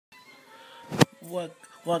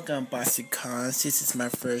Welcome, Boston Cons. This is my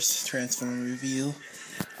first Transformer review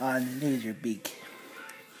on Laserbeak.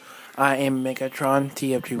 I am Megatron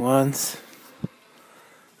TFG1s.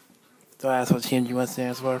 So that's what TFG1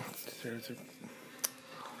 stands for.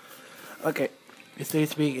 Okay, this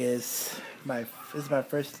Laserbeak is my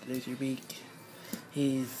first Laserbeak.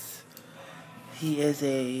 He is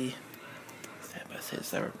a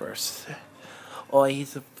reverse. Oh,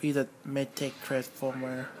 he's a medtech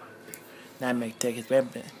transformer. Not medtech, it's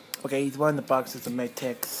weapon. Okay, he's one of the boxes of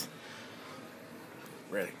medtechs.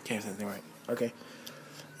 Really, can't say anything right. Okay.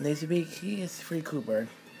 Laserbeak, he is a pretty cool bird.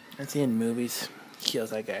 I've seen in movies. He kills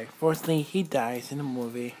that guy. Fortunately, he dies in the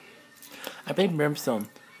movie. I blame Brimstone.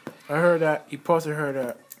 I heard that. You probably heard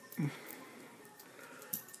that.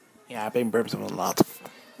 Yeah, I blame Brimstone a lot.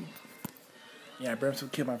 Yeah, Brimstone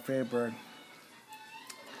killed my favorite bird.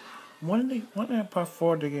 One of part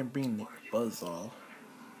 4 they're gonna bring the Buzzsaw.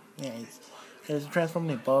 Yeah, it's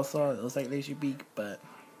transformed into Buzzsaw. It looks like Laserbeak, but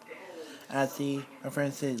I see my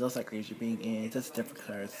friend said it looks like Laserbeak, and it's just different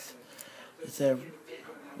colors. It's a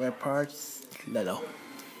red parts, little,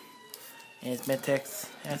 and it's medtex.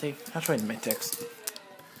 I'll show you the medtex.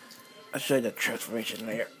 I'll show you the transformation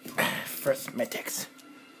later. First, medtex.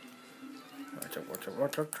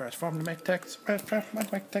 Water, transform the medtex.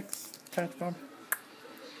 Transform.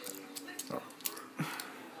 Oh.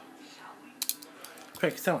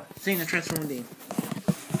 Quick, someone, sing the transformer theme.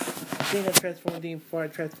 Sing the transformer theme for a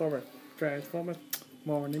transformer. Transformer.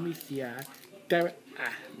 More, let me see. Damn it.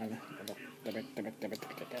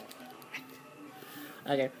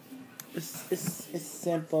 Okay. It's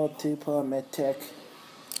simple to pull a medtech.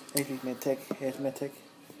 Medtech. Here's medtech.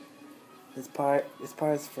 This part is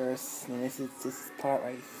first, and this part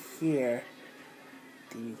right here.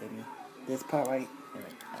 This part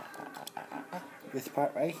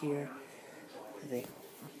right here.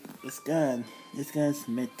 This gun's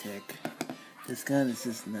medtech. This gun is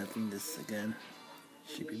just nothing. This gun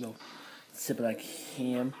should be low. Simple like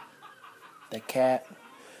him, the cat,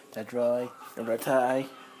 the droid, the reptile.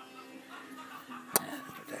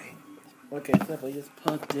 Okay, simple. You just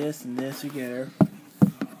put this and this together.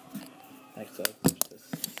 Like so.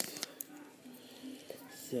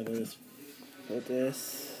 Simple. Just put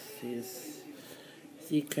this.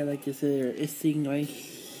 See, kind of like this here. It's sitting right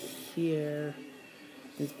here.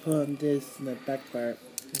 Just put this in the back part.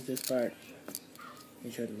 This part.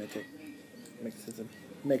 Make sure to make it system.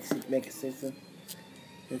 Make it system.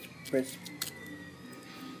 Just press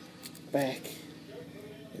back.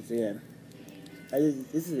 It's again.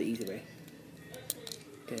 This is the easy way.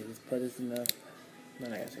 Okay, just put this in the. No,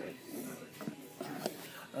 I gotta say it.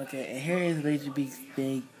 Okay, and here is Laserbeak's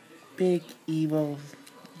big evil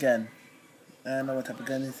gun. I don't know what type of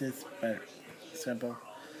gun this is, but simple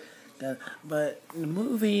gun. But the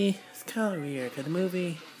movie is kind of weird. Cause the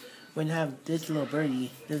movie, when you have this little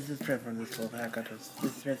birdie, this is from this little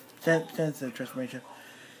that's the transformation.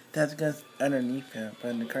 That's guns underneath him, but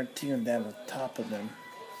in the cartoon, down on top of them.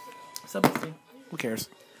 Something. Who cares?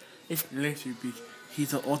 It's Laserbeak.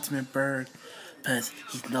 He's the ultimate bird, because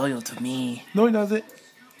he's loyal to me. No, he doesn't.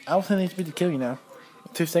 I will send Laserbeak to kill you now.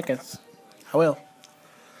 2 seconds. I will.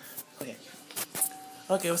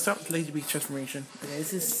 Okay, let's start with Laserbeak transformation. Okay,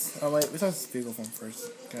 this is. Oh, wait, let's start with this vehicle form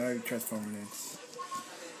first. Okay, I already transformed this.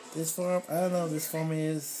 This form, I don't know what this form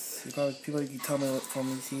is. People can tell me what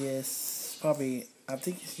form he is. Probably, I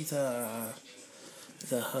think he's a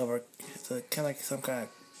hover. It's kind of like some kind of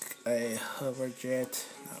a hover jet.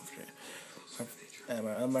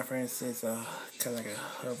 My friend says kind of like a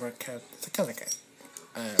hover cat. It's kind of like a.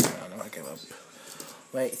 I don't know. I gave up.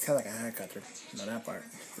 Wait, it's kind of like a helicopter. No, that part.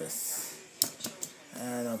 This. I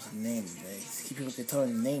don't know the name of it. People can tell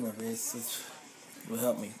me the name of this. It will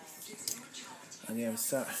help me. Okay,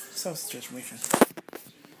 start transformation.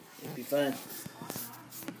 It'll be fun.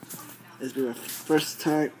 This will be my first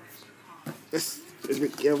time. Let's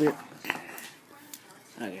get over here.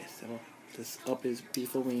 Okay, so just up his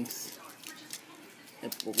beautiful wings.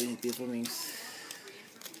 Up his beautiful wings.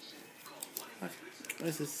 Okay,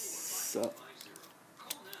 this is so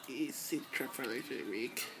easy truck for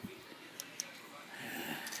Laserbeak.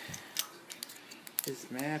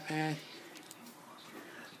 This map pad.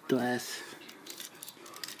 Glass.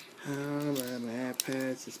 My map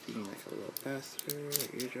pads just being like a little faster,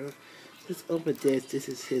 like usual. Just open this. This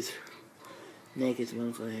is his naked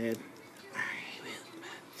one for head. I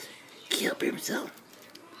will kill himself.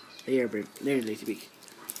 There's Laserbeak.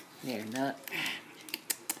 There, not.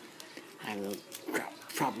 I have a little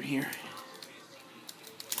problem here.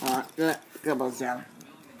 Come on down.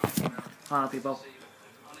 Hold on, people.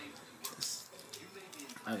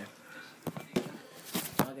 Okay.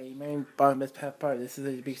 Okay, main bottom best part. This is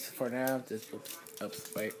the beak for now. Just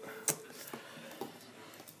oops, wait.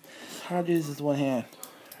 How to do this with one hand?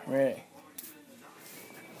 Ready?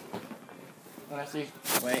 Honestly,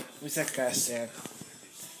 wait. We just gotta stand.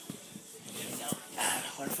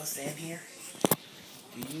 Wonderful stand here.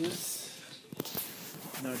 To use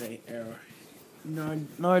nor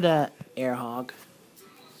the air hog.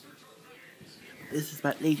 This is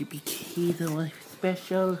my laserbeak. He's the one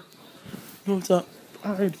special. What's up?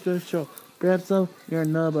 I'm special. Grab some. You're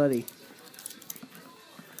nobody.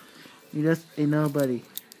 You're just a nobody.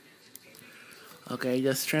 Okay,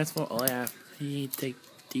 just transform. Oh yeah, you take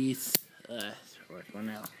these. Work one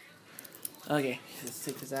out. Okay, let's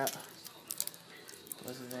take this out.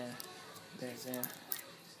 What's it in? There's in.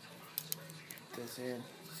 This in.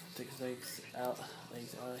 Take his legs out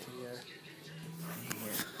here.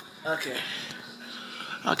 Okay.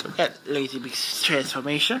 Okay, we got laserbeak's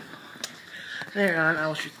transformation. Later on, I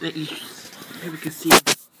will let you. Maybe we can see.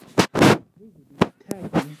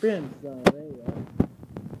 Attacking brimstone. There you go.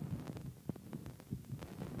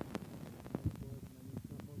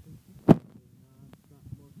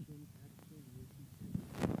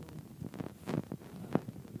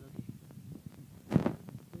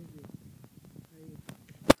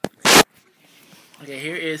 Okay,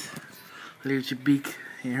 here is laserbeak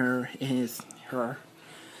in her. It's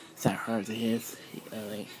not her, it's his.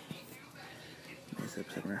 Like, mess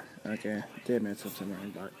up somewhere. Okay, did mess up somewhere,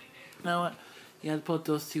 but you know what? You have to put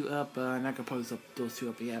those two up. I'm not gonna put those two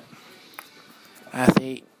up yet. I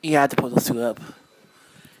say you have to put those two up.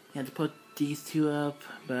 You have to put these two up,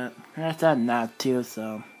 but I thought not to.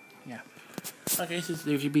 So yeah. Okay, this is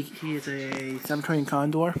laserbeak. He is a 720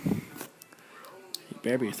 condor. He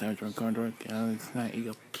better be a 720 condor. It's not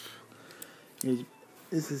eagle.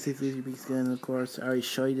 This is laserbeak's gun, of course. I already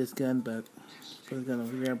showed you this gun, but put the gun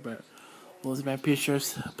over here. But most of my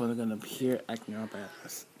pictures, put the gun up here, acting all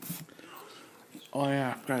badass. Oh yeah,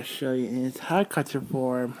 I forgot to show you in his helicopter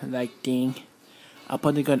form, like thing. I'll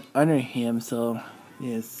put the gun under him, so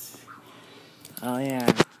yes. Oh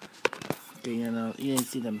yeah. Okay, you know, you didn't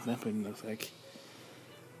see them. That's what it looks like.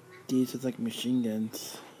 These are like machine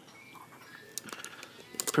guns.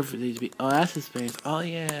 Perfectly to be. Oh, that's his face. Oh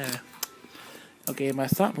yeah. Okay, my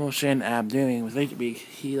stop motion I'm doing with laserbeak,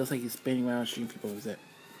 he looks like he's spinning around shooting people with it.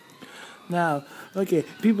 Now, okay,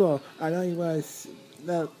 people, I know you guys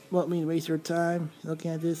want me to waste your time looking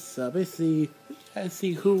at this. So basically, let's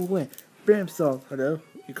see who will win. Brimstone, hello,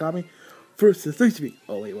 you call me? Versus laserbeak.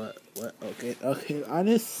 Oh wait, what? Okay. On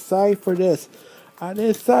this side for this.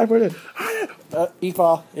 He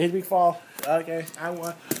fall. Laserbeak fall. Okay, I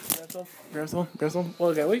won. Brimstone.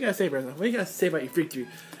 Okay, what you gotta say, Brimstone? What you gotta say about your victory?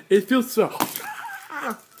 It feels so.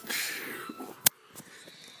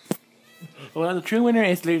 Well, the true winner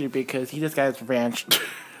is laserbeak because he just got his revenge.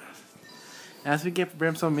 As we get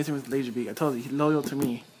Brimstone missing with laserbeak, I told you he's loyal to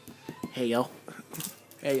me. Hey yo.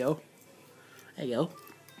 Here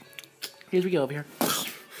we go over here.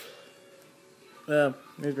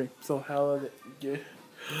 Laserbeak. So how was it? Good.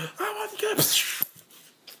 I want to get.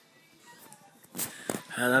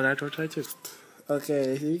 I love that torch too.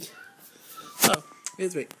 Okay, laserbeak. So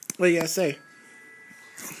laserbeak. What do you gotta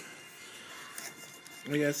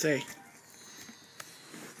say?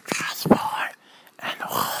 Transport and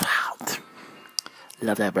roll out.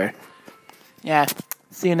 Love that bird. Yeah.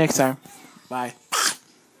 See you next time. Bye.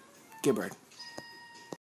 Good bird.